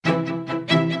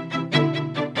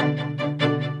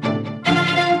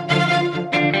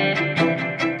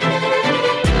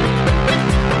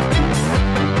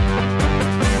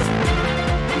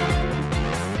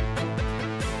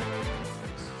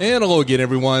And hello again,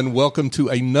 everyone. Welcome to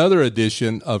another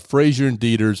edition of Frazier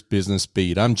Deeter's Business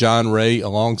Beat. I'm John Ray,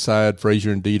 alongside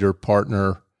Frazier Deeter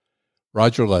partner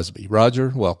Roger Lusby.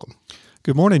 Roger, welcome.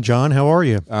 Good morning, John. How are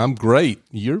you? I'm great.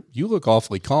 You look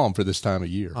awfully calm for this time of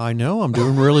year. I know. I'm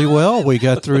doing really well. We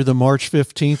got through the March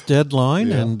 15th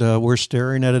deadline, and we're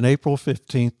staring at an April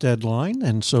 15th deadline,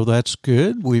 and so that's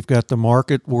good. We've got the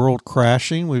market world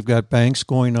crashing. We've got banks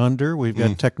going under. We've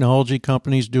got technology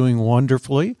companies doing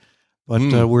wonderfully.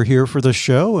 But we're here for the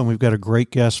show, and we've got a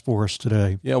great guest for us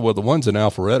today. Yeah, well, the ones in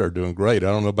Alpharetta are doing great. I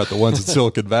don't know about the ones in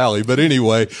Silicon Valley, but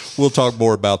anyway, we'll talk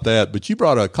more about that. But you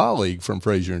brought a colleague from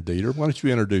Frazier & Deeter. Why don't you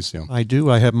introduce him? I do.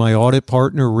 I have my audit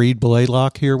partner, Reid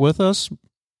Blalock, here with us.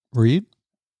 Reid?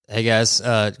 Hey, guys.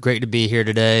 Great to be here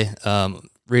today.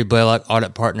 Reid Blalock,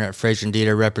 audit partner at Frazier &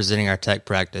 Deeter, representing our tech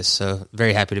practice. So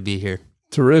very happy to be here.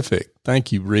 Terrific.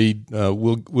 Thank you, Reid.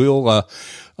 We'll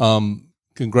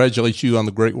congratulate you on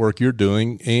the great work you're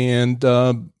doing.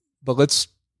 But let's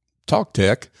talk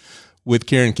tech with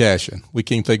Karen Cashion. We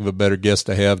can't think of a better guest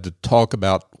to have to talk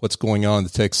about what's going on in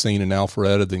the tech scene in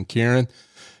Alpharetta than Karen.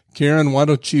 Karen, why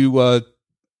don't you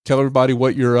tell everybody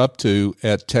what you're up to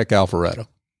at Tech Alpharetta?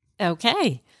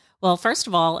 Okay. Well, first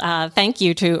of all, thank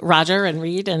you to Roger and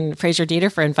Reid and Frazier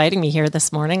Deeter for inviting me here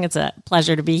this morning. It's a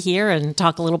pleasure to be here and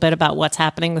talk a little bit about what's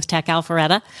happening with Tech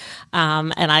Alpharetta.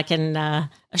 And I can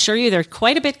assure you there's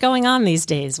quite a bit going on these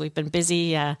days. We've been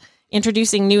busy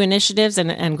introducing new initiatives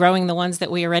and growing the ones that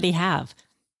we already have.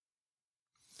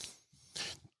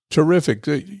 Terrific.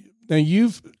 Now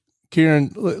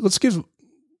Karen, let's give,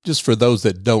 just for those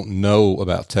that don't know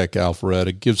about Tech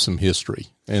Alpharetta, give some history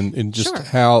and just Sure.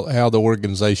 how the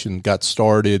organization got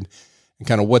started and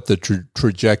kind of what the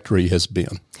trajectory has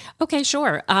been. Okay,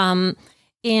 sure.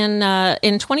 In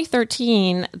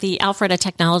 2013, the Alpharetta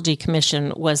Technology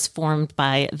Commission was formed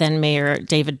by then Mayor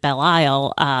David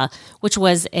Belle-Isle, which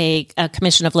was a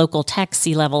commission of local tech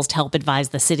C-levels to help advise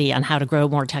the city on how to grow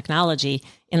more technology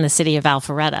in the city of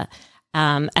Alpharetta.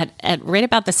 At right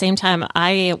about the same time,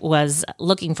 I was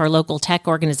looking for a local tech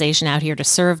organization out here to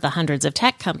serve the hundreds of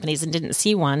tech companies and didn't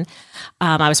see one.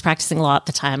 I was practicing law at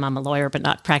the time. I'm a lawyer, but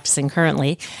not practicing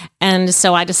currently. And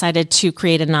so I decided to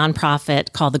create a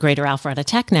nonprofit called the Greater Alpharetta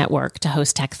Tech Network to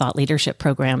host tech thought leadership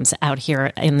programs out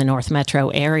here in the North Metro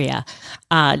area.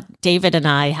 David and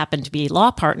I happened to be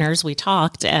law partners. We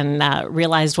talked and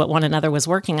realized what one another was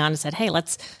working on and said, hey,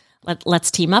 let's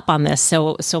team up on this.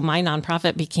 So my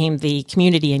nonprofit became the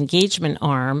community engagement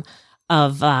arm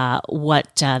of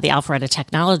what the Alpharetta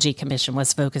Technology Commission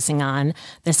was focusing on.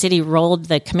 The city rolled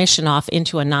the commission off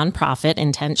into a nonprofit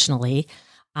intentionally,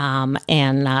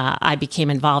 and I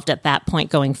became involved at that point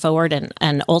going forward,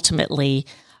 and ultimately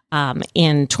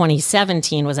in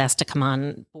 2017 was asked to come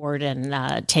on board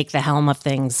and take the helm of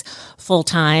things full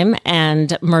time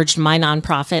and merged my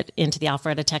nonprofit into the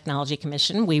Alpharetta Technology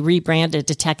Commission. We rebranded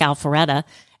to Tech Alpharetta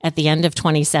at the end of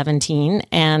 2017,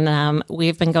 and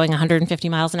we've been going 150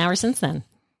 miles an hour since then.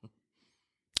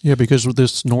 Yeah, because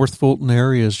this North Fulton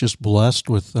area is just blessed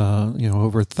with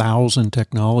over 1,000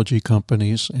 technology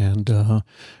companies, and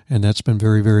that's been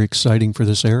very, very exciting for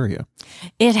this area.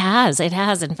 It has.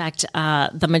 In fact,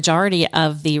 the majority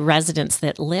of the residents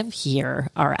that live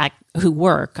here who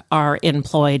work are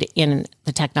employed in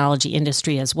the technology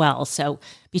industry as well. So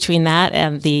between that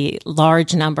and the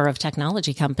large number of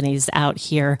technology companies out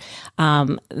here,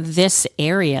 this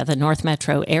area, the North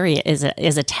Metro area, is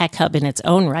a tech hub in its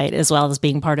own right, as well as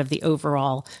being part of the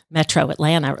overall Metro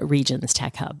Atlanta region's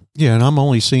tech hub. Yeah, and I'm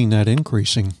only seeing that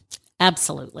increasing.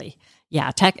 Absolutely.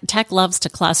 Yeah, tech loves to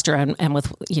cluster, and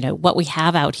with what we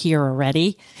have out here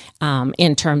already,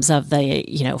 in terms of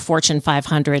the Fortune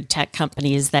 500 tech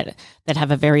companies that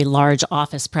have a very large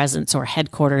office presence or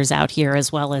headquarters out here, as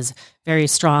well as very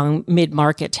strong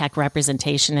mid-market tech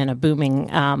representation and a booming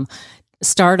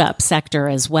startup sector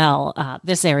as well.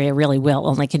 This area really will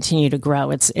only continue to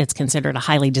grow. It's considered a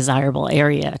highly desirable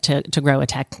area to grow a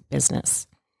tech business.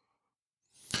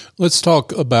 Let's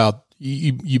talk about.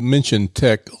 You mentioned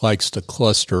tech likes to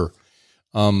cluster.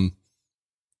 That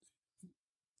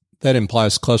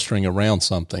implies clustering around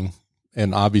something.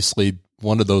 And obviously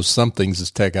one of those somethings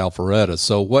is Tech Alpharetta.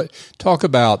 So talk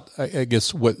about, I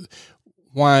guess,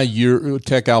 why your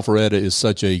Tech Alpharetta is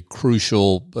such a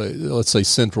crucial, let's say,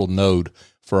 central node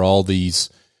for all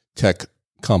these tech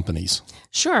companies.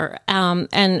 Sure.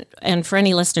 And for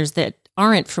any listeners that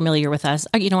aren't familiar with us,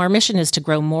 our mission is to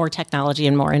grow more technology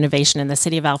and more innovation in the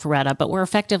city of Alpharetta, but we're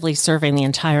effectively serving the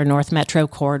entire North Metro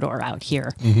corridor out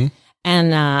here. Mm-hmm.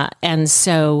 And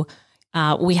so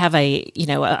we have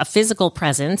a physical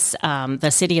presence. The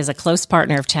city is a close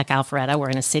partner of Tech Alpharetta. We're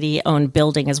in a city-owned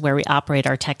building is where we operate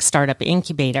our tech startup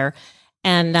incubator.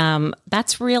 And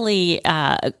that's really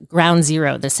ground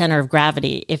zero, the center of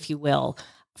gravity, if you will,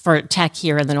 for tech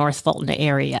here in the North Fulton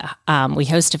area. We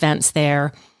host events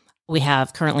there. We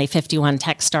have currently 51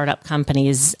 tech startup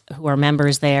companies who are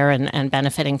members there and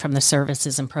benefiting from the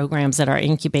services and programs at our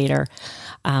incubator.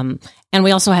 And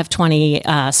we also have 20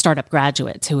 startup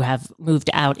graduates who have moved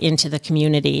out into the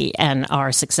community and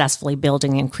are successfully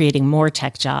building and creating more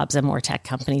tech jobs and more tech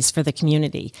companies for the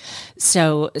community.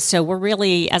 So we're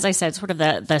really, as I said, sort of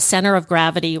the center of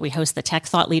gravity. We host the tech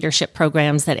thought leadership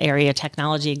programs that area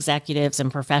technology executives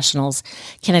and professionals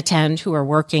can attend who are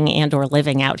working and or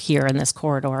living out here in this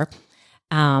corridor.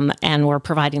 And we're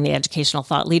providing the educational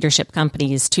thought leadership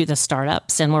companies to the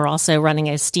startups. And we're also running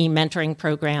a STEAM mentoring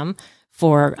program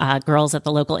for girls at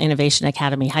the local Innovation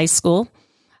Academy High School,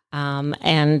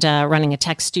 and running a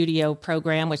tech studio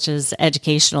program, which is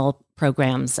educational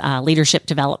programs, leadership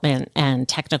development, and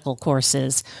technical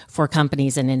courses for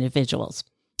companies and individuals.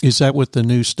 Is that with the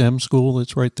new STEM school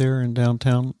that's right there in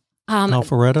downtown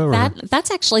Alpharetta? That's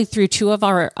actually through two of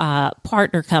our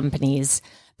partner companies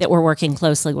that we're working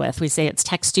closely with. We say it's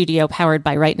Tech Studio, powered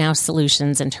by Right Now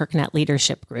Solutions and Turknet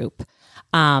Leadership Group.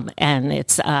 And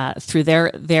it's through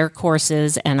their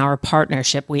courses and our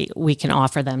partnership, we can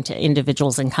offer them to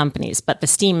individuals and companies. But the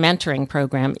STEAM mentoring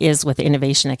program is with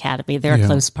Innovation Academy. They're a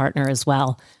close partner as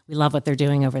well. We love what they're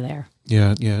doing over there.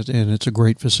 Yeah, and it's a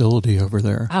great facility over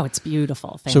there. Oh, it's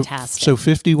beautiful. Fantastic. So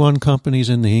 51 companies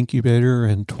in the incubator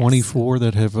and 24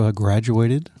 that have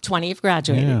graduated? 20 have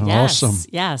graduated, yeah, yes. Awesome.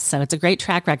 Yes, so it's a great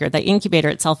track record. The incubator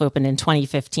itself opened in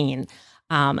 2015.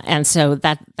 And so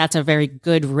that's a very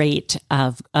good rate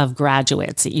of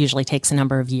graduates. It usually takes a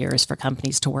number of years for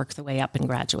companies to work their way up and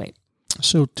graduate.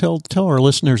 So tell our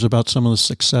listeners about some of the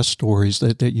success stories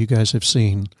that you guys have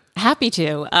seen. Happy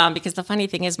to, because the funny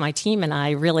thing is my team and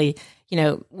I really,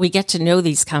 we get to know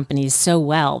these companies so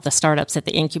well, the startups at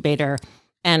the incubator,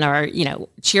 and are,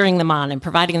 cheering them on and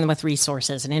providing them with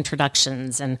resources and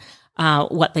introductions and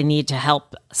what they need to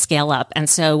help scale up. And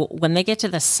so when they get to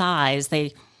the size,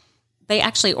 they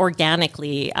actually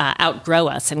organically outgrow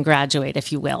us and graduate,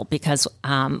 if you will, because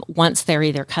once they're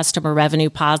either customer revenue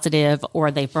positive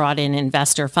or they've brought in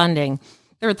investor funding,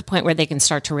 they're at the point where they can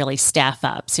start to really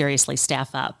seriously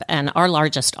staff up. And our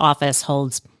largest office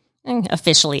holds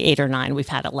officially 8 or 9. We've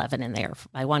had 11 in there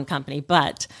by one company.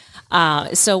 But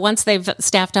so once they've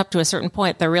staffed up to a certain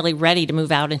point, they're really ready to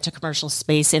move out into commercial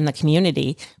space in the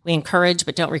community. We encourage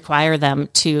but don't require them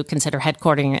to consider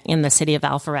headquartering in the city of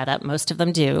Alpharetta. Most of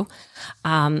them do.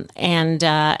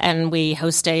 And we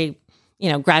host a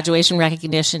graduation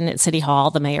recognition at City Hall.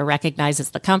 The mayor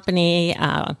recognizes the company.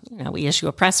 We issue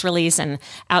a press release and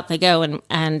out they go.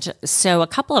 And so a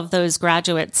couple of those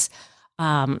graduates,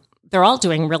 they're all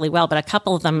doing really well, but a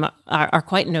couple of them are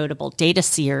quite notable. Data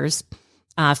Sears,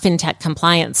 fintech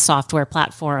compliance software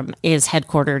platform, is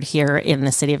headquartered here in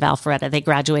the city of Alpharetta. They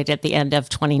graduated at the end of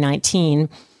 2019.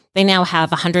 They now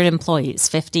have 100 employees,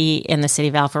 50 in the city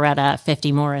of Alpharetta,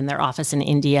 50 more in their office in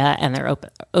India, and they're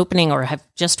opening or have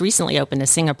just recently opened a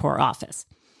Singapore office.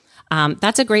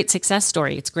 That's a great success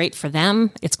story. It's great for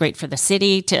them. It's great for the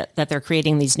city that they're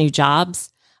creating these new jobs.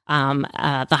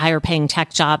 The higher paying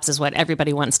tech jobs is what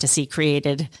everybody wants to see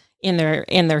created in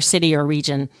their city or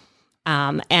region.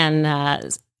 And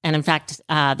in fact,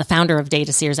 the founder of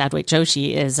Data Sears, Adwait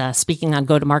Joshi, is speaking on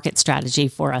go-to-market strategy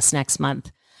for us next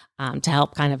month. To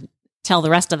help kind of tell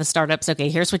the rest of the startups, okay,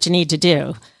 here's what you need to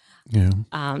do.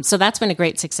 Yeah. So that's been a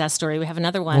great success story. We have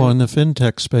another one. Well, and the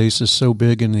fintech space is so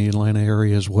big in the Atlanta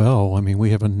area as well. I mean, we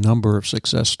have a number of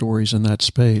success stories in that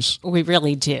space. We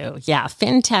really do. Yeah.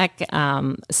 Fintech,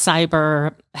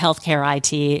 cyber, healthcare,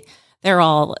 IT, they're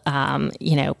all,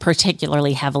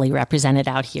 particularly heavily represented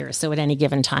out here. So at any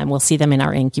given time, we'll see them in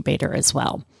our incubator as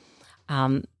well.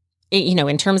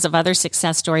 In terms of other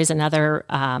success stories, another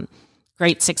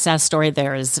great success story,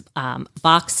 there is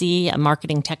Voxy, a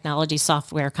marketing technology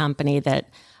software company that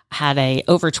had a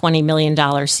over $20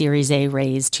 million Series A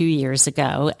raise 2 years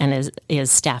ago and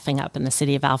is staffing up in the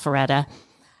city of Alpharetta.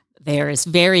 There is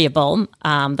Variable,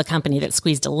 the company that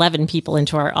squeezed 11 people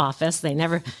into our office. They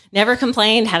never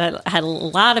complained, had a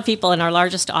lot of people in our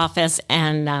largest office,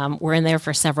 and we're in there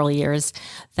for several years.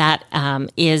 That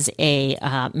is a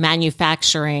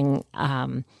manufacturing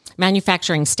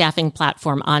staffing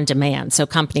platform on demand. So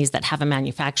companies that have a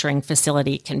manufacturing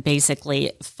facility can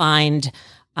basically find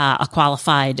a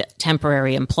qualified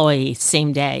temporary employee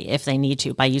same day if they need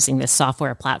to by using this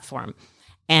software platform.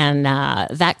 And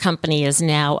that company is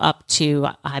now up to,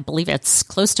 I believe it's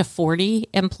close to 40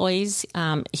 employees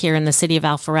here in the city of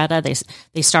Alpharetta.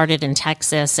 They started in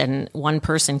Texas, and one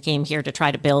person came here to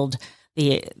try to build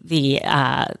the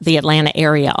Atlanta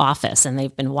area office, and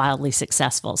they've been wildly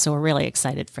successful. So we're really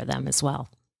excited for them as well.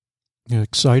 Yeah,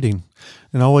 exciting.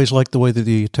 And I always like the way that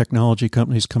the technology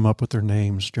companies come up with their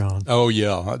names, John. Oh,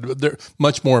 yeah. They're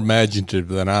much more imaginative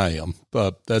than I am,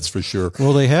 that's for sure.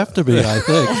 Well, they have to be, I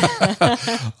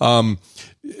think.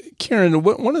 Karen,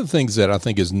 one of the things that I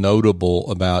think is notable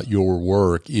about your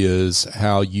work is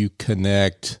how you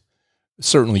connect.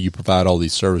 Certainly, you provide all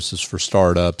these services for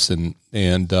startups, and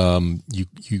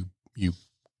you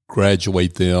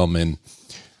graduate them, and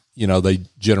they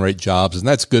generate jobs, and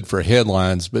that's good for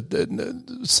headlines. But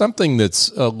something that's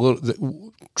that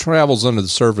travels under the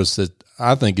surface that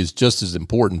I think is just as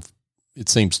important, it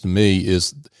seems to me,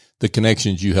 is the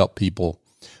connections you help people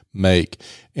make.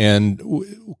 And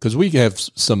because we have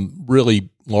some really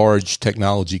large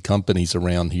technology companies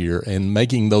around here, and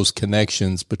making those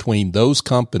connections between those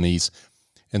companies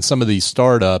and some of these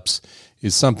startups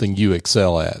is something you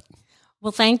excel at.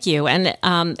 Well, thank you. And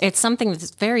it's something that's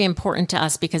very important to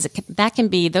us because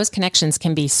those connections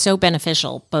can be so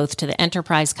beneficial both to the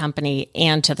enterprise company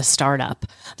and to the startup.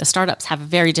 The startups have a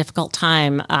very difficult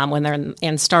time when they're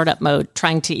in startup mode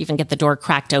trying to even get the door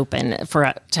cracked open for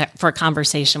a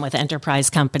conversation with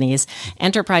enterprise companies.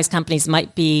 Enterprise companies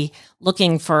might be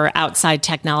looking for outside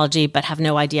technology but have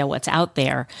no idea what's out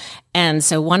there. And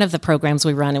so one of the programs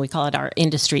we run, and we call it our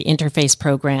industry interface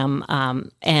program,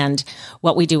 and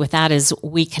what we do with that is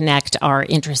we connect our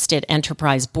interested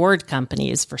enterprise board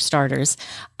companies, for starters,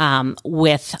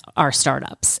 with our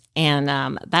startups.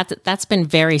 And that's been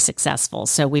very successful.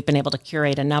 So we've been able to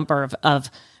curate a number of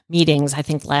meetings. I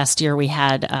think last year we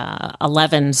had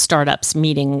 11 startups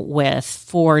meeting with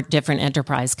 4 different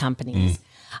enterprise companies.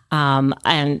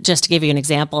 And just to give you an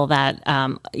example, that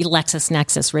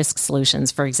LexisNexis Risk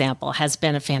Solutions, for example, has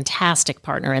been a fantastic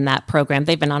partner in that program.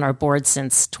 They've been on our board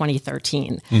since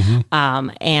 2013.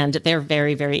 And they're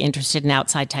very, very interested in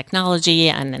outside technology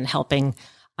and in helping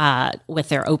with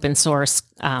their open source,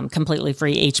 completely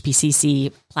free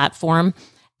HPCC platform.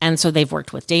 And so they've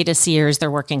worked with data seers. They're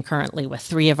working currently with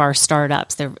 3 of our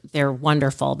startups. They're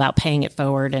wonderful about paying it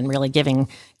forward and really giving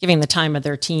the time of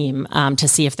their team to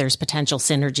see if there's potential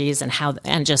synergies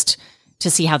and just to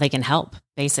see how they can help,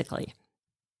 basically.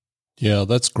 Yeah,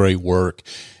 that's great work.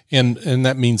 And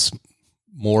that means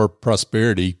more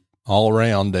prosperity all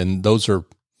around. And those are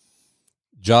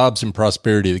jobs and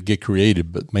prosperity that get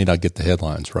created but may not get the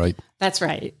headlines, right? That's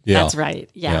right. Yeah. That's right.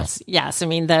 Yes. Yeah. Yes. I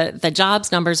mean, the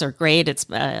jobs numbers are great. It's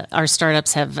our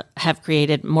startups have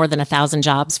created more than 1,000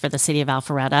 jobs for the city of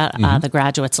Alpharetta, the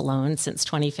graduates alone since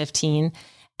 2015,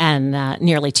 and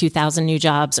nearly 2,000 new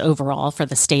jobs overall for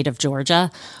the state of Georgia,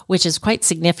 which is quite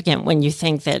significant when you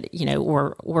think that,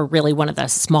 we're really one of the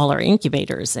smaller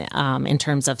incubators in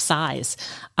terms of size.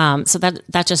 So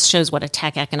that just shows what a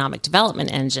tech economic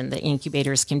development engine the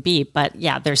incubators can be. But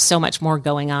yeah, there's so much more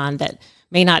going on that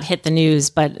may not hit the news,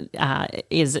 but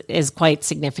is quite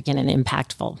significant and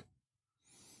impactful.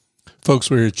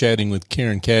 Folks, we're here chatting with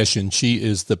Karen Cashion. She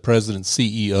is the president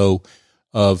CEO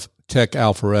of Tech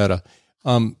Alpharetta.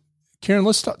 Karen,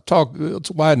 let's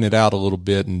let's widen it out a little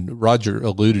bit. And Roger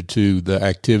alluded to the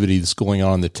activity that's going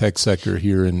on in the tech sector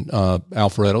here in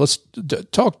Alpharetta. Let's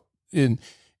talk in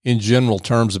general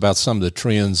terms about some of the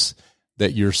trends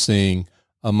that you're seeing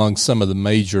among some of the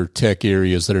major tech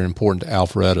areas that are important to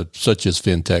Alpharetta, such as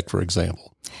fintech, for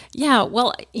example. Yeah,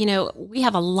 well, we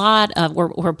have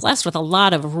we're blessed with a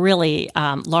lot of really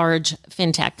large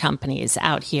fintech companies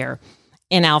out here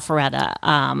in Alpharetta.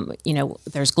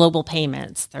 There's Global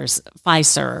Payments, there's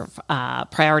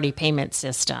Fiserv, Priority Payment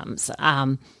Systems,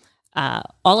 all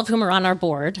of whom are on our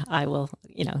board. I will,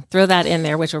 throw that in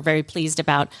there, which we're very pleased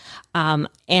about.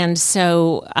 And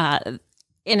so,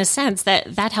 in a sense,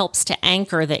 that helps to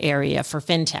anchor the area for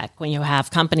fintech when you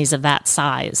have companies of that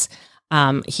size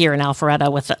here in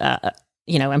Alpharetta with,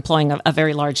 employing a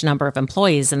very large number of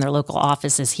employees in their local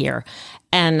offices here.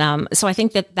 And so I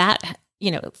think that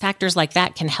factors like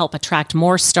that can help attract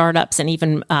more startups and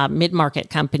even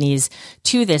mid-market companies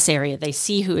to this area. They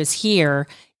see who is here.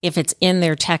 If it's in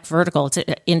their tech vertical, it's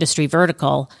an industry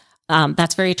vertical,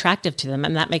 that's very attractive to them,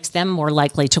 and that makes them more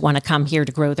likely to want to come here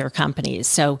to grow their companies.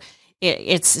 So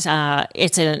it's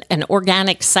an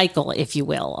organic cycle, if you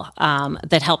will,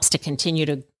 that helps to continue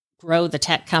to grow the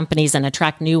tech companies and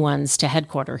attract new ones to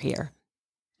headquarter here.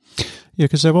 Yeah,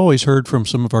 because I've always heard from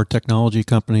some of our technology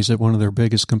companies that one of their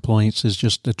biggest complaints is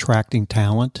just attracting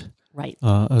talent. Right.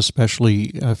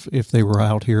 Especially if they were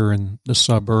out here in the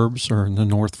suburbs or in the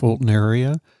North Fulton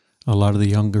area. A lot of the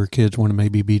younger kids want to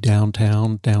maybe be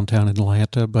downtown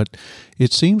Atlanta, but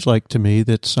it seems like to me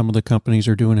that some of the companies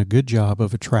are doing a good job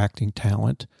of attracting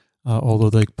talent. although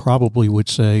they probably would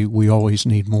say we always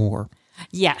need more.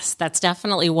 Yes, that's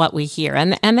definitely what we hear.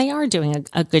 And they are doing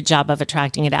a good job of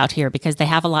attracting it out here because they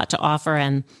have a lot to offer.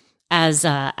 And as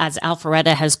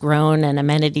Alpharetta has grown and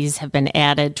amenities have been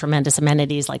added, tremendous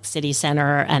amenities like City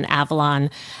Center and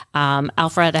Avalon,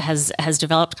 Alpharetta has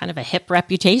developed kind of a hip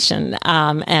reputation.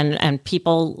 And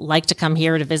people like to come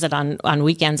here to visit on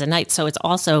weekends and nights. So it's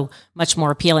also much more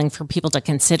appealing for people to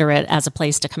consider it as a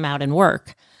place to come out and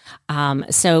work.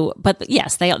 But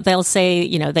yes, they'll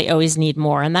say, they always need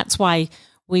more. And that's why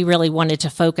we really wanted to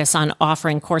focus on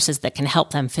offering courses that can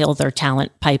help them fill their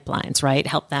talent pipelines, right?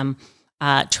 Help them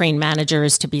train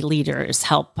managers to be leaders,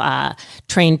 help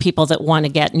train people that want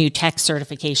to get new tech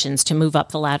certifications to move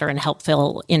up the ladder and help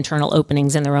fill internal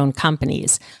openings in their own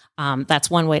companies. That's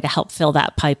one way to help fill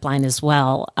that pipeline as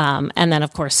well. And then,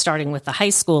 of course, starting with the high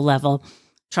school level,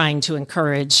 trying to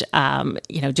encourage,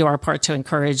 do our part to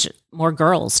encourage more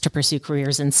girls to pursue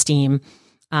careers in STEAM,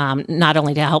 not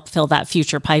only to help fill that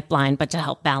future pipeline, but to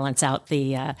help balance out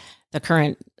the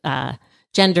current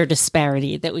gender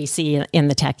disparity that we see in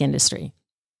the tech industry.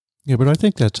 Yeah, but I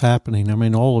think that's happening. I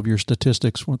mean, all of your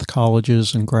statistics with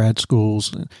colleges and grad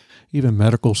schools, and even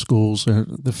medical schools,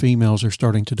 the females are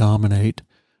starting to dominate.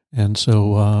 And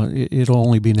so it'll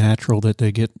only be natural that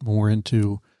they get more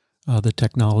into the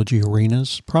technology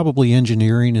arenas. Probably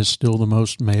engineering is still the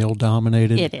most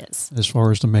male-dominated. It is. As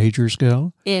far as the majors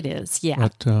go. It is, yeah.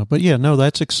 But yeah, no,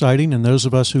 that's exciting. And those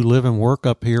of us who live and work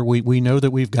up here, we know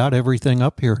that we've got everything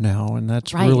up here now, and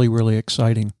that's right. really, really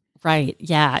exciting. Right,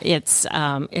 yeah.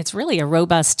 It's really a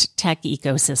robust tech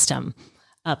ecosystem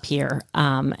up here,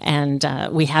 and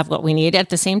we have what we need. At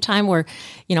the same time, I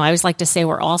always like to say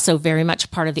we're also very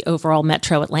much part of the overall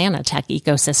Metro Atlanta tech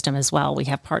ecosystem as well. We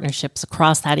have partnerships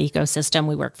across that ecosystem.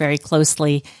 We work very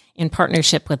closely in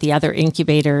partnership with the other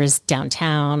incubators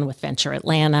downtown, with Venture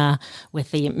Atlanta, with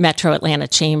the Metro Atlanta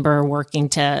Chamber, working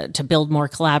to build more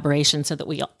collaboration so that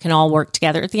we can all work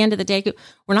together. At the end of the day,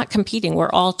 we're not competing.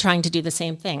 We're all trying to do the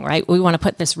same thing, right? We want to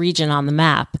put this region on the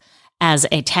map as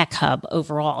a tech hub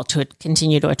overall to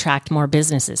continue to attract more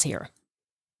businesses here.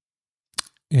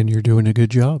 And you're doing a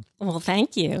good job. Well,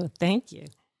 thank you. Thank you.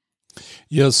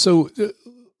 Yeah, so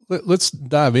let's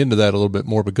dive into that a little bit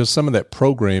more, because some of that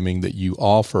programming that you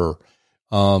offer,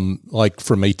 like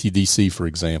from ATDC, for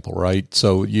example, right?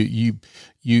 So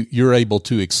you're able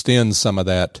to extend some of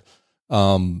that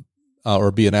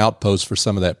or be an outpost for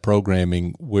some of that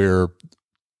programming where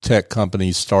tech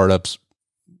companies, startups,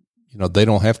 they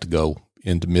don't have to go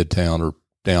into Midtown or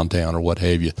downtown or what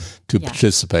have you to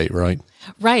participate, right?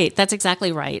 Right. That's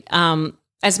exactly right.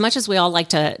 As much as we all like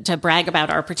to brag about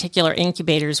our particular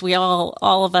incubators, we all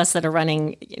of us that are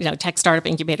running, tech startup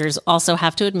incubators also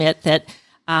have to admit that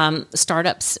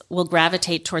startups will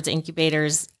gravitate towards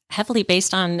incubators heavily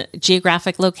based on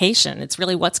geographic location. It's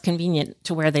really what's convenient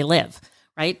to where they live,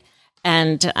 right?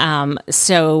 And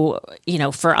so,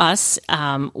 for us,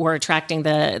 we're attracting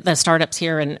the startups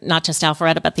here, and not just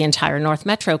Alpharetta, but the entire North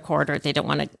Metro corridor. They don't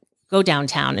want to go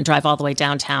downtown and drive all the way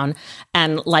downtown.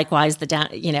 And likewise, the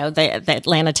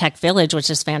Atlanta Tech Village,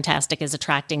 which is fantastic, is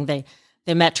attracting the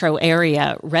metro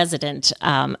area resident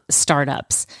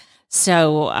startups.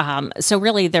 So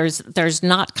really, there's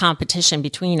not competition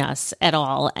between us at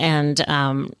all,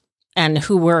 and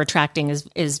who we're attracting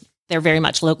is. They're very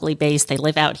much locally based. They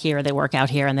live out here, they work out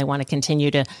here, and they want to continue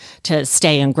to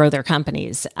stay and grow their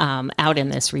companies out in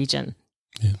this region.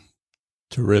 Yeah,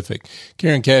 terrific.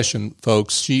 Karen Cashion,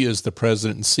 folks, she is the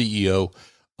president and CEO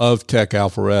of Tech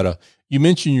Alpharetta. You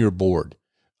mentioned your board.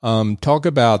 Talk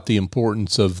about the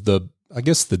importance of the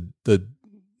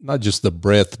not just the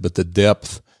breadth, but the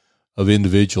depth of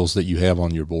individuals that you have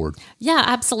on your board. Yeah,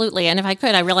 absolutely. And if I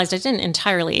could, I realized I didn't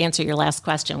entirely answer your last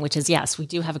question, which is yes, we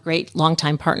do have a great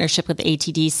longtime partnership with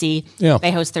ATDC. Yeah.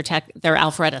 They host their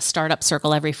Alpharetta Startup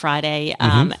Circle every Friday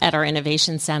at our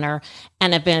Innovation Center,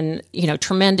 and have been,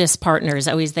 tremendous partners,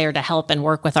 always there to help and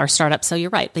work with our startups. So you're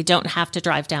right, they don't have to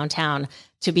drive downtown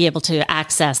to be able to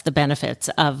access the benefits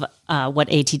of what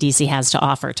ATDC has to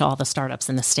offer to all the startups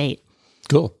in the state.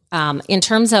 Cool. In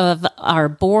terms of our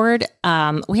board,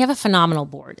 we have a phenomenal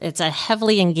board. It's a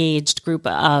heavily engaged group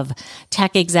of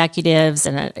tech executives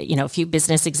and a few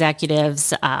business executives,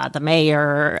 the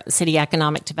mayor, city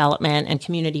economic development, and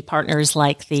community partners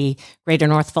like the Greater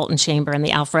North Fulton Chamber and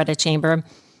the Alpharetta Chamber.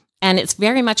 And it's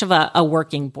very much of a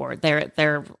working board.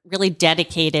 They're really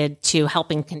dedicated to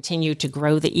helping continue to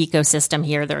grow the ecosystem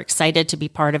here. They're excited to be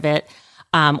part of it.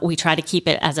 We try to keep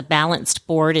it as a balanced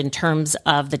board in terms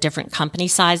of the different company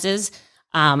sizes.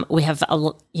 We have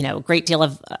a great deal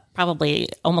of probably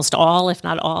almost all, if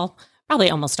not all, probably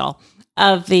almost all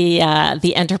of the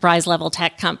enterprise level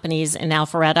tech companies in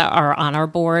Alpharetta are on our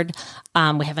board.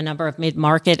 We have a number of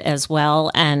mid-market as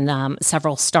well, and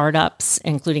several startups,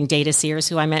 including Data Seers,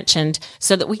 who I mentioned,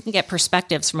 so that we can get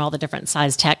perspectives from all the different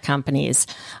size tech companies.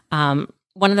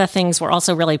 One of the things we're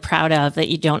also really proud of that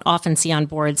you don't often see on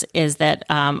boards is that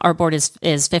our board is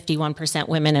 51%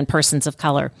 women and persons of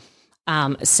color.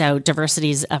 So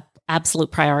diversity is an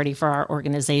absolute priority for our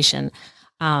organization.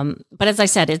 But as I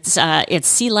said, it's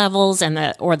C-levels and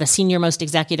the senior most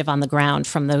executive on the ground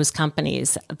from those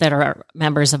companies that are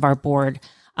members of our board.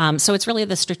 So it's really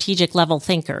the strategic level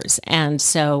thinkers. And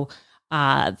so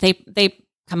they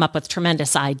come up with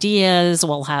tremendous ideas.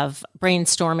 We'll have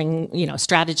brainstorming,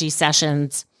 strategy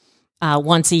sessions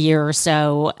once a year or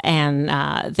so.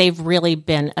 And they've really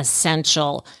been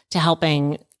essential to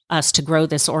helping us to grow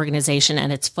this organization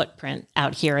and its footprint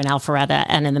out here in Alpharetta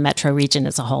and in the metro region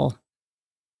as a whole.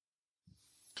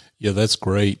 Yeah, that's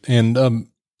great. And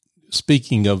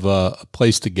speaking of a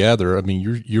place to gather, I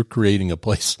mean, you're creating a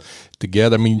place to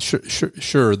gather. I mean,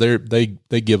 sure, they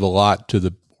give a lot to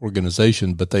the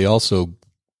organization, but they also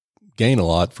gain a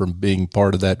lot from being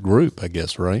part of that group, I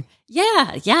guess, right?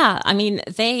 Yeah. I mean,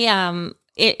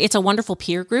 it's a wonderful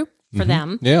peer group for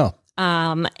them. Yeah.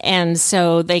 And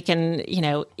so they can,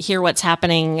 hear what's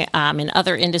happening in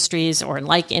other industries or in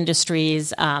like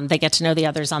industries. They get to know the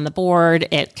others on the board.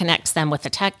 It connects them with the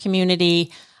tech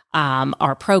community,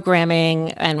 our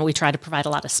programming, and we try to provide a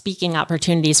lot of speaking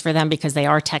opportunities for them because they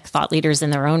are tech thought leaders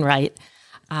in their own right.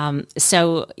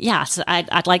 So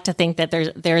I'd like to think that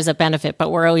there's a benefit, but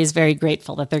we're always very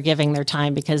grateful that they're giving their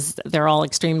time because they're all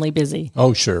extremely busy.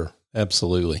 Oh, sure.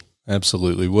 Absolutely.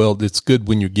 Absolutely. Well, it's good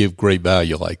when you give great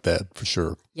value like that, for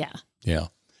sure. Yeah.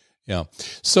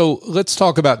 So let's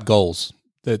talk about goals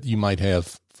that you might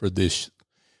have for this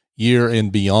year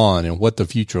and beyond and what the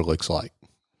future looks like.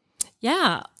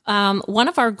 Yeah. One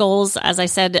of our goals, as I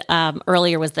said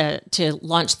earlier, was to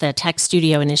launch the Tech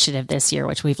Studio initiative this year,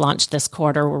 which we've launched this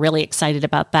quarter. We're really excited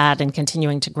about that and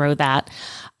continuing to grow that.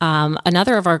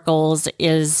 Another of our goals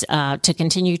is to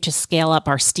continue to scale up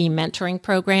our STEAM mentoring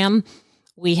program.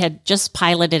 We had just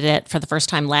piloted it for the first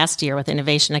time last year with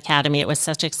Innovation Academy. It was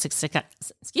such a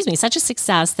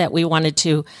success that we wanted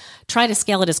to try to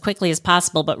scale it as quickly as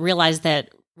possible, but realized that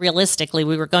realistically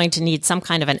we were going to need some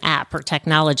kind of an app or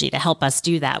technology to help us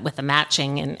do that with the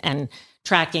matching and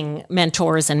tracking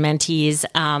mentors and mentees.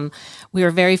 We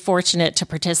were very fortunate to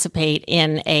participate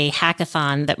in a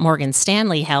hackathon that Morgan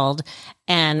Stanley held,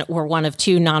 and were one of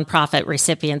 2 nonprofit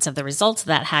recipients of the results of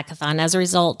that hackathon. As a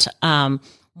result,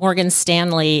 Morgan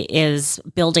Stanley is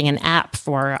building an app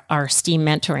for our STEAM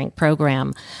mentoring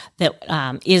program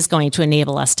that is going to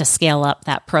enable us to scale up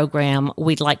that program.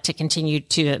 We'd like to continue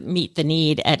to meet the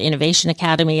need at Innovation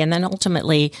Academy and then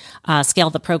ultimately scale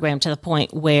the program to the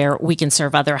point where we can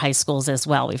serve other high schools as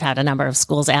well. We've had a number of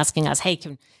schools asking us, hey,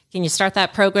 can you start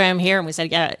that program here? And we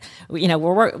said, yeah,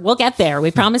 we'll get there.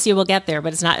 We promise you we'll get there,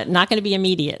 but it's not going to be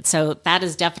immediate. So that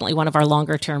is definitely one of our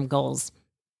longer term goals.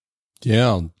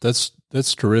 Yeah, that's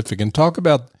terrific. And talk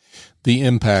about the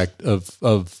impact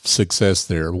of success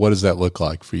there. What does that look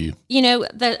like for you?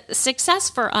 The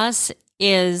success for us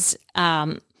is,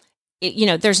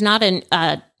 there's not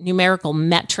a numerical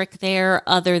metric there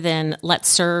other than let's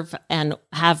serve and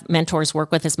have mentors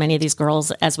work with as many of these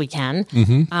girls as we can.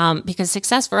 Mm-hmm. Because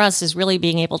success for us is really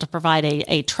being able to provide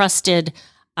a trusted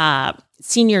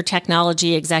senior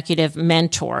technology executive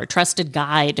mentor, trusted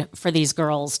guide for these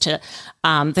girls to,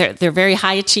 they're very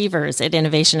high achievers at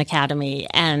Innovation Academy.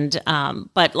 And,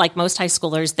 but like most high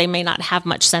schoolers, they may not have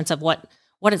much sense of what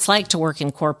it's like to work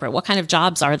in corporate. What kind of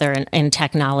jobs are there in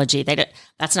technology?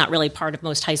 That's not really part of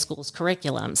most high schools'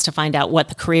 curriculums to find out what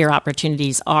the career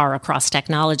opportunities are across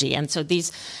technology. And so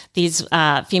these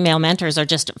female mentors are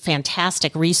just a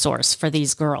fantastic resource for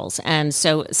these girls. And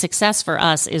so success for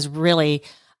us is really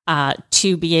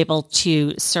to be able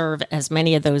to serve as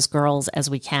many of those girls as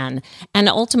we can. And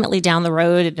ultimately down the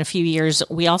road in a few years,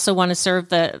 we also want to serve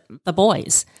the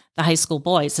boys, the high school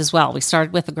boys as well. We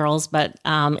started with the girls, but,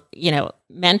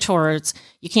 mentors,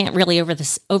 you can't really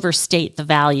overstate the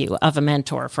value of a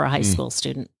mentor for a high school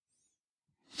student.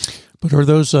 But are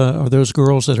those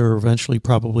girls that are eventually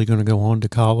probably going to go on to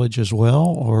college as well,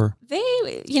 or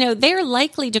they're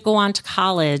likely to go on to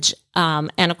college.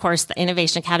 And of course, the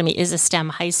Innovation Academy is a STEM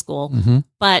high school, mm-hmm.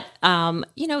 but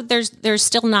there's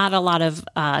still not a lot of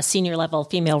senior level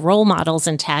female role models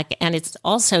in tech, and it's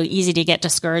also easy to get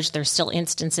discouraged. There's still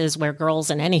instances where girls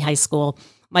in any high school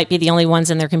might be the only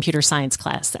ones in their computer science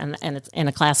class, and it's in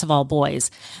a class of all boys,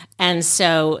 and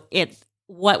so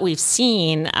what we've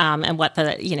seen and what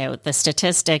the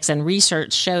statistics and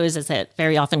research shows is that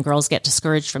very often girls get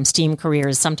discouraged from STEAM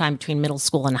careers sometime between middle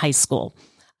school and high school,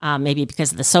 maybe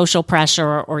because of the social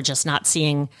pressure or just not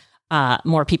seeing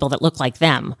more people that look like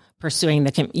them pursuing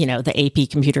the AP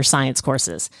computer science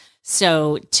courses.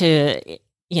 So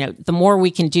the more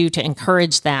we can do to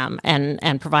encourage them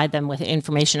and provide them with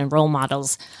information and role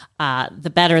models,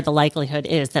 the better the likelihood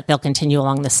is that they'll continue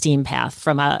along the STEAM path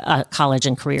from a college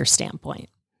and career standpoint.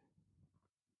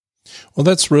 Well,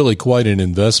 that's really quite an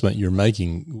investment you're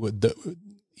making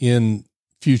in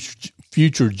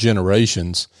future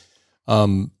generations.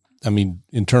 In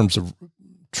terms of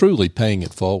truly paying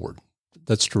it forward.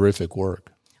 That's terrific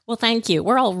work. Well, thank you.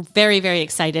 We're all very, very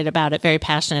excited about it, very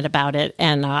passionate about it.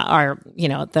 And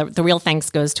the real thanks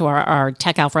goes to our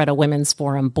Tech Alpharetta Women's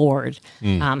Forum board,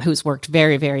 who's worked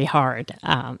very, very hard.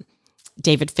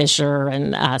 David Fisher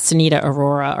and Sunita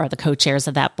Arora are the co-chairs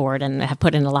of that board and have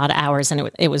put in a lot of hours, and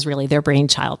it was really their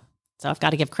brainchild. So I've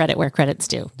got to give credit where credit's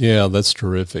due. Yeah, that's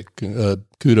terrific.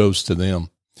 Kudos to them.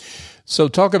 So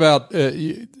talk about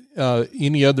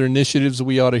any other initiatives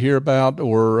we ought to hear about,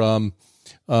 or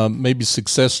maybe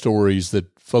success stories that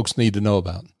folks need to know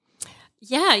about.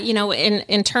 Yeah,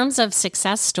 in terms of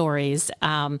success stories,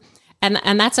 and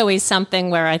that's always something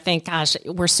where I think, gosh,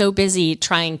 we're so busy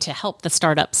trying to help the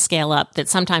startups scale up that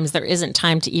sometimes there isn't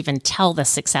time to even tell the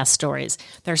success stories.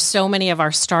 There's so many of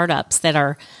our startups that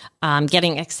are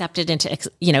getting accepted into,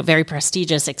 very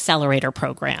prestigious accelerator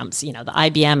programs, the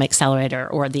IBM Accelerator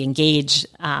or the Engage,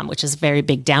 which is a very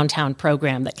big downtown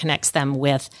program that connects them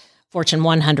with Fortune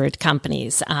 100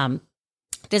 companies.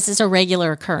 This is a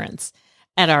regular occurrence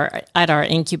at our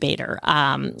incubator.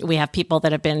 We have people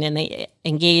that have been in the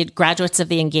Engage, graduates of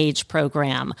the Engage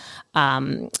program,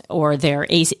 or they're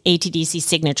ATDC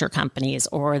signature companies,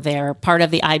 or they're part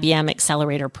of the IBM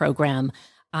Accelerator program.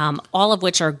 All of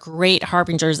which are great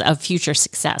harbingers of future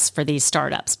success for these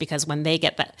startups, because when they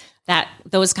get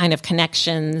those kind of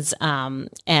connections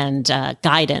and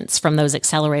guidance from those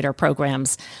accelerator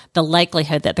programs, the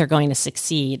likelihood that they're going to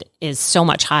succeed is so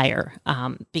much higher.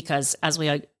 Because as we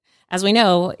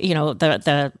know,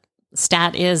 the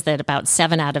stat is that about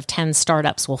 7 out of 10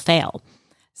 startups will fail.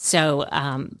 So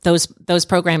those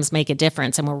programs make a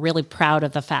difference, and we're really proud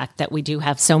of the fact that we do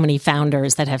have so many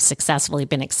founders that have successfully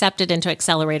been accepted into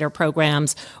accelerator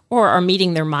programs or are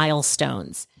meeting their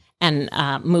milestones and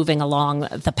moving along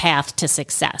the path to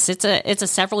success. It's a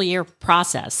several year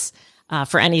process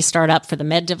for any startup. For the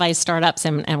med device startups,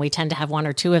 and we tend to have 1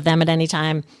 or 2 of them at any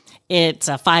time, it's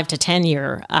a 5 to 10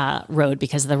 year road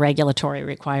because of the regulatory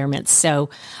requirements. So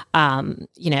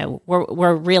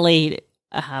we're really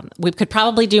we could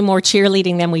probably do more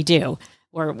cheerleading than we do.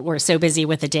 We're so busy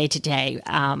with the day-to-day,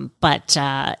 but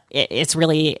it's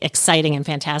really exciting and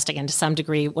fantastic. And to some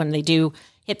degree, when they do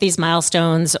hit these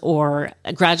milestones or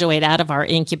graduate out of our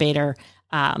incubator,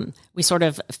 we sort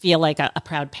of feel like a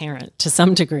proud parent to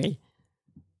some degree.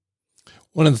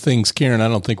 One of the things, Karen, I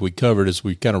don't think we covered as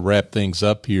we kind of wrap things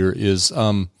up here is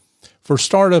for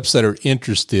startups that are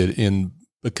interested in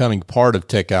becoming part of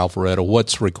Tech Alpharetta,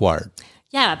 what's required?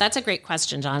 Yeah, that's a great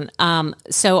question, John.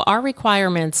 So our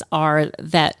requirements are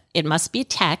that it must be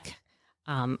tech.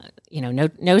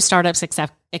 No startups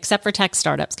except for tech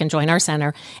startups can join our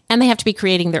center, and they have to be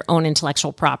creating their own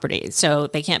intellectual property. So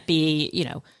they can't be,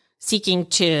 seeking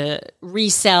to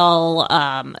resell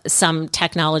some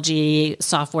technology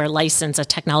software license, a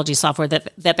technology software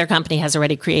that their company has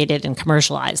already created and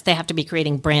commercialized. They have to be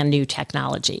creating brand new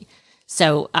technology.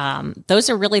 So those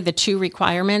are really the 2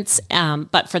 requirements.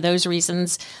 But for those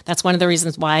reasons, that's one of the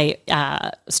reasons why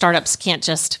startups can't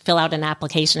just fill out an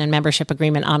application and membership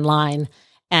agreement online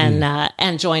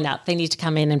and join up. They need to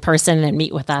come in person and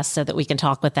meet with us so that we can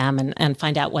talk with them and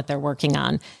find out what they're working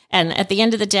on. And at the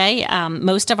end of the day,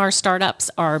 most of our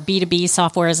startups are B2B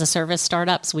software as a service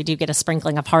startups. We do get a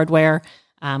sprinkling of hardware.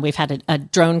 We've had a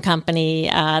drone company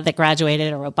that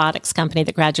graduated, a robotics company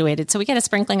that graduated. So we get a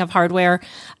sprinkling of hardware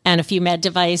and a few med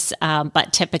device,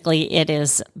 but typically it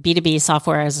is B2B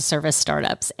software as a service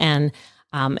startups. And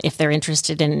if they're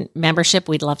interested in membership,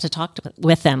 we'd love to talk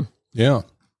with them. Yeah,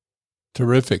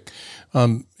 terrific.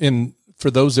 And for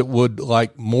those that would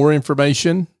like more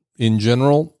information in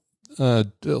general,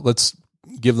 let's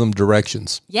give them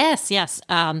directions. Yes.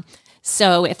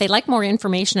 So if they'd like more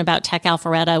information about Tech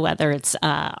Alpharetta, whether it's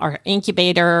our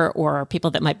incubator or people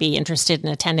that might be interested in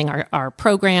attending our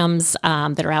programs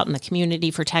that are out in the community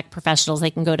for tech professionals,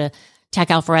 they can go to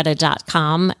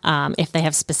techalpharetta.com. If they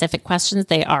have specific questions,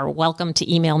 they are welcome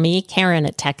to email me, Karen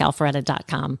at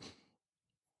techalpharetta.com.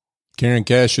 Karen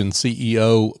Cashion,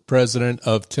 CEO, President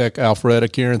of Tech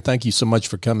Alpharetta. Karen, thank you so much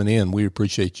for coming in. We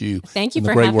appreciate you. Thank you and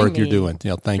for the great having work me. you're doing.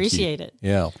 Yeah, thank Appreciate you. it.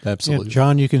 Yeah, absolutely. Yeah,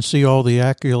 John, you can see all the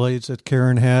accolades that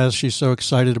Karen has. She's so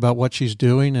excited about what she's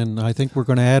doing, and I think we're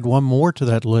going to add one more to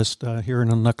that list here in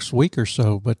the next week or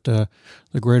so. But the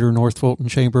Greater North Fulton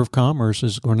Chamber of Commerce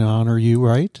is going to honor you,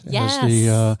 right?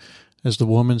 Yes. As the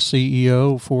woman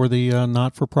CEO for the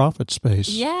not-for-profit space.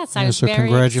 Yes, I was so very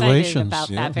congratulations.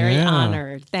 excited about that. Very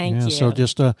honored. Thank you. So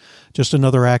just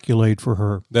another accolade for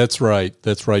her. That's right.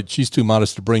 That's right. She's too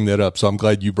modest to bring that up, so I'm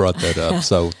glad you brought that up.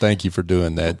 So thank you for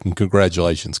doing that, and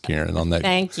congratulations, Karen, on that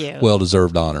Thank you.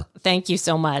 well-deserved honor. Thank you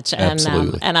so much.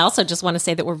 Absolutely. And I also just want to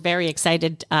say that we're very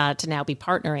excited to now be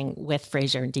partnering with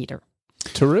Frazier and Deeter.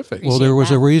 Terrific. Well, there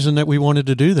was a reason that we wanted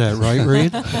to do that, right,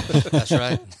 Reid? That's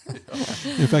right.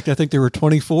 In fact, I think there were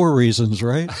 24 reasons,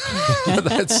 right?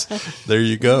 There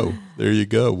you go. There you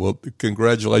go. Well,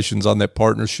 congratulations on that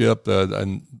partnership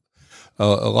and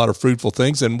a lot of fruitful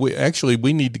things. And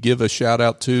we need to give a shout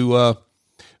out to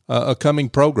a coming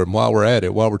program while we're at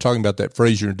it, while we're talking about that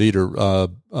Frazier Deeter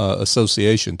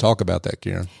association. Talk about that,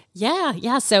 Karen.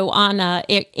 Yeah. So on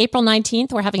April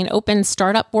 19th, we're having an open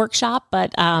startup workshop,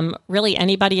 but really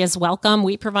anybody is welcome.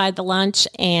 We provide the lunch,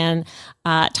 and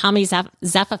Tommy Xavier,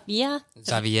 oh,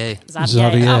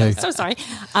 so sorry,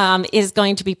 is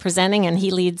going to be presenting, and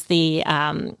he leads the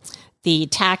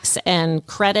tax and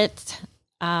credit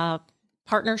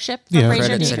partnership for Frazier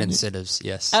Credits Deeter. and incentives,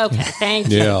 yes. Okay, thank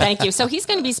you. Thank you. So he's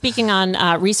going to be speaking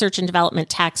on research and development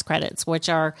tax credits, which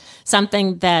are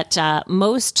something that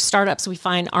most startups we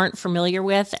find aren't familiar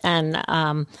with,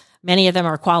 and many of them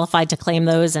are qualified to claim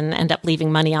those and end up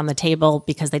leaving money on the table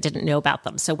because they didn't know about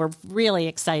them. So we're really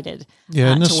excited.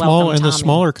 Yeah, and the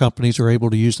smaller companies are able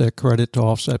to use that credit to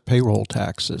offset payroll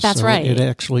taxes. That's so right. It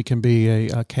actually can be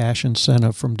a cash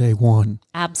incentive from day one.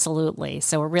 Absolutely.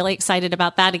 So we're really excited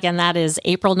about that. Again, that is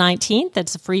April 19th.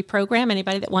 It's a free program.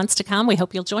 Anybody that wants to come, we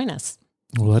hope you'll join us.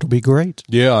 Well, that'll be great.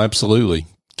 Yeah, absolutely.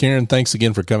 Karen, thanks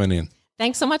again for coming in.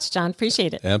 Thanks so much, John.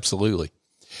 Appreciate it. Absolutely.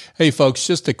 Hey, folks,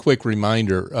 just a quick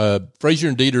reminder.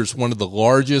 Frazier & Deeter is one of the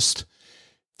largest,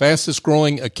 fastest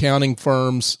growing accounting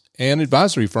firms and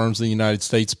advisory firms in the United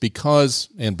States because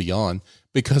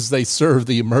they serve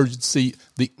the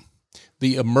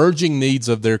emerging needs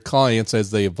of their clients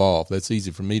as they evolve. That's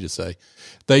easy for me to say.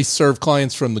 They serve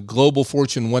clients from the global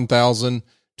Fortune 1000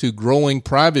 to growing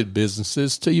private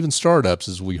businesses to even startups,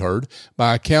 as we heard,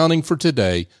 by accounting for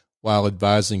today while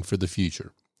advising for the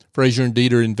future. Frazier &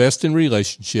 Deeter invest in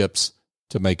relationships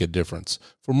to make a difference.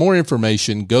 For more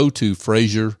information, go to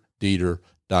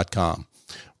FrazierDeeter.com.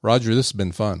 Roger, this has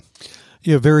been fun.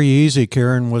 Yeah, very easy.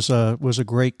 Karen was a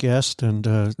great guest and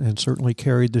certainly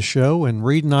carried the show. And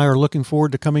Reid and I are looking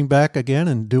forward to coming back again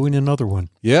and doing another one.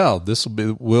 Yeah, this will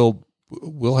be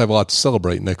we'll have a lot to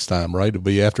celebrate next time, right? It'll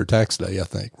be after tax day, I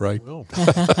think, right? Will.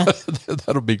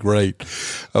 That'll be great.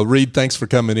 Reid, thanks for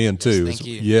coming in too. Thank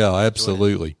you. Yeah,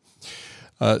 absolutely.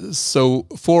 So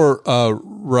for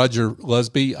Roger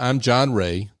Lusby, I'm John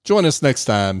Ray. Join us next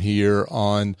time here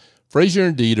on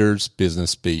Frazier & Deeter's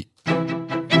Business Beat.